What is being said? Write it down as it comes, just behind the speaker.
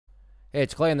Hey,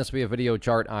 it's Clay, and this will be a video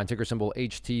chart on ticker symbol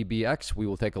HTBX. We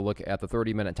will take a look at the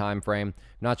 30-minute time frame.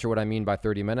 Not sure what I mean by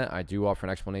 30-minute. I do offer an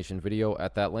explanation video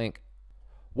at that link.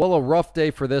 Well, a rough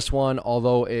day for this one,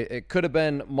 although it could have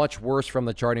been much worse from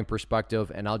the charting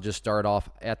perspective, and I'll just start off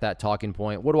at that talking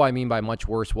point. What do I mean by much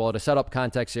worse? Well, to set up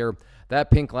context here, that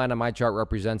pink line on my chart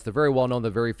represents the very well-known, the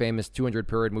very famous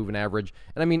 200-period moving average.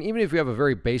 And I mean, even if you have a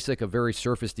very basic, a very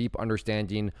surface-deep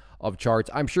understanding of charts,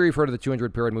 I'm sure you've heard of the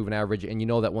 200-period moving average, and you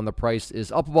know that when the price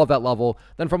is up above that level,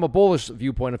 then from a bullish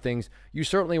viewpoint of things, you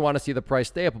certainly want to see the price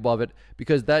stay up above it,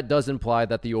 because that does imply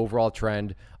that the overall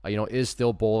trend is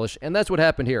still bullish. And that's what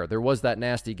happened here. There was that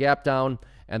nasty gap down,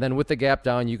 and then with the gap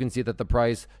down, you can see that the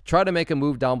price tried to make a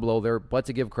move down below there, but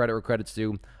to give credit where credit's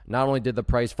due, not only did the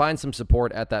price find some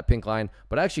support at that pink line,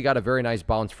 but actually got a very nice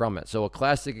bounce from it. So a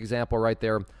classic example right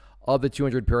there of the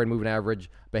 200-period moving average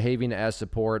behaving as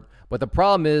support. But the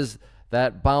problem is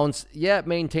that bounce, it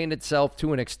maintained itself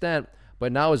to an extent,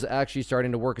 but now is actually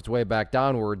starting to work its way back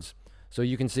downwards. So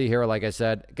you can see here, like I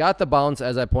said, got the bounce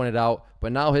as I pointed out,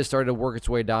 but now has started to work its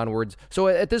way downwards. So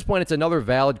at this point, it's another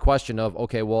valid question of,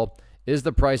 okay, well, is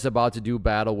the price about to do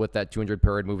battle with that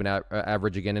 200-period moving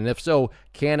average again? And if so,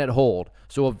 can it hold?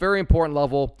 So a very important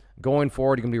level going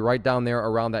forward, you're going to be right down there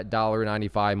around that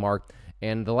 $1.95 mark.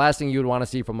 And the last thing you would want to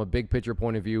see from a big picture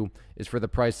point of view is for the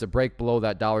price to break below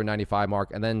that $1.95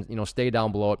 mark and then, stay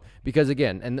down below it. Because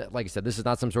again, and like I said, this is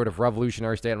not some sort of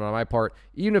revolutionary statement on my part.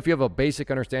 Even if you have a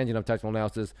basic understanding of technical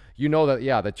analysis, you know that,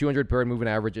 the 200-period moving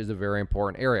average is a very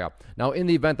important area. Now, in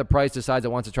the event the price decides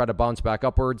it wants to try to bounce back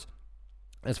upwards,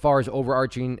 as far as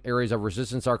overarching areas of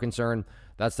resistance are concerned,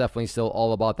 that's definitely still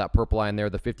all about that purple line there,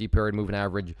 the 50-period moving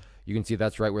average. You can see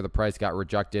that's right where the price got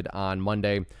rejected on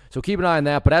Monday. So keep an eye on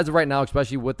that. But as of right now,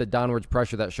 especially with the downwards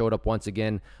pressure that showed up once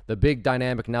again, the big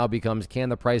dynamic now becomes, can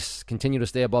the price continue to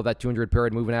stay above that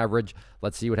 200-period moving average?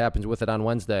 Let's see what happens with it on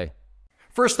Wednesday.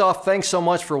 First off, thanks so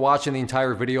much for watching the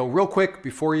entire video. Real quick,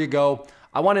 before you go,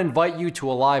 I want to invite you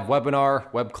to a live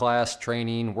webinar, web class,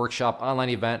 training, workshop, online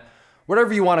event,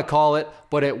 whatever you want to call it,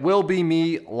 but it will be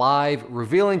me live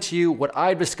revealing to you what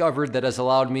I've discovered that has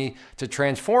allowed me to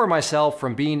transform myself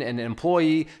from being an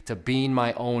employee to being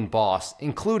my own boss,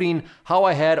 including how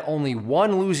I had only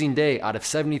one losing day out of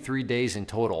 73 days in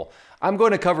total. I'm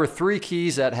going to cover 3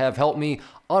 keys that have helped me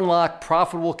unlock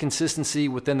profitable consistency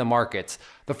within the markets.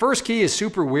 The first key is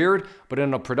super weird, but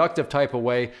in a productive type of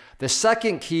way. The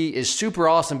second key is super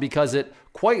awesome because it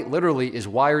quite literally is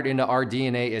wired into our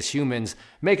DNA as humans,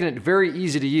 making it very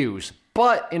easy to use.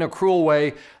 But in a cruel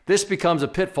way, this becomes a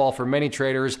pitfall for many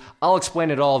traders. I'll explain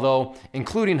it all though,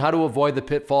 including how to avoid the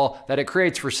pitfall that it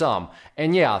creates for some.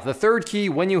 And the third key,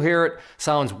 when you hear it,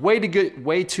 sounds way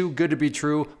too good to be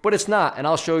true, but it's not, and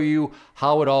I'll show you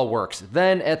how it all works.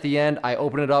 Then at the end, I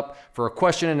open it up for a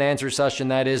question and answer session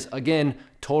that is, again,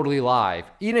 totally live.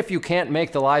 Even if you can't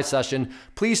make the live session,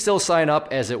 please still sign up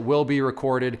as it will be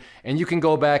recorded, and you can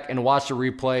go back and watch the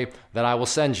replay that I will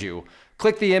send you.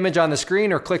 Click the image on the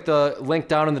screen or click the link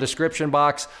down in the description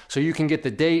box so you can get the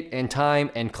date and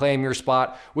time and claim your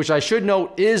spot, which I should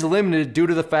note is limited due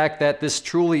to the fact that this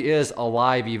truly is a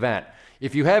live event.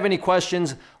 If you have any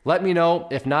questions, let me know.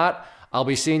 If not, I'll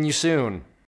be seeing you soon.